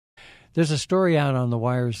there's a story out on the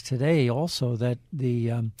wires today also that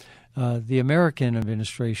the American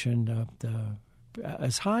administration,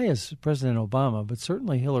 as high as President Obama, but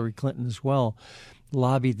certainly Hillary Clinton as well,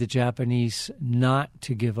 lobbied the Japanese not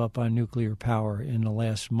to give up on nuclear power in the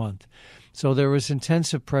last month. So there was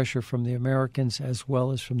intensive pressure from the Americans as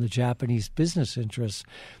well as from the Japanese business interests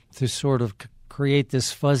to sort of create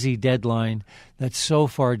this fuzzy deadline that's so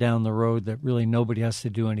far down the road that really nobody has to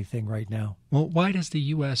do anything right now. Well, why does the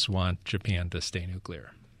U.S. want Japan to stay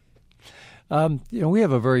nuclear? We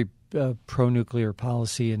have a very pro-nuclear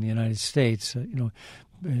policy in the United States.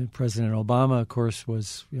 President Obama, of course,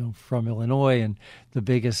 was from Illinois, and the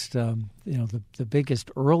biggest the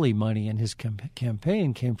biggest early money in his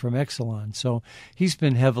campaign came from Exelon. So he's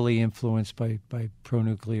been heavily influenced by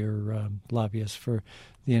pro-nuclear lobbyists for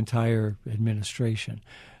the entire administration.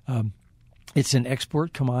 It's an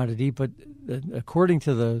export commodity, but according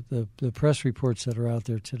to the press reports that are out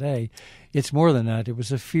there today, it's more than that. It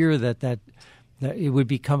was a fear that it would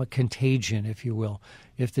become a contagion, if you will.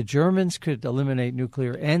 If the Germans could eliminate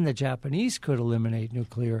nuclear and the Japanese could eliminate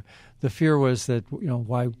nuclear, the fear was that,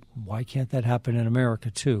 why can't that happen in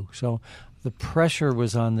America too? So the pressure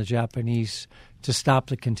was on the Japanese to stop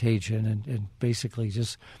the contagion and basically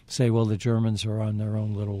just say, well, the Germans are on their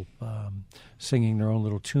own little, singing their own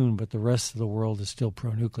little tune, but the rest of the world is still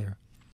pro-nuclear.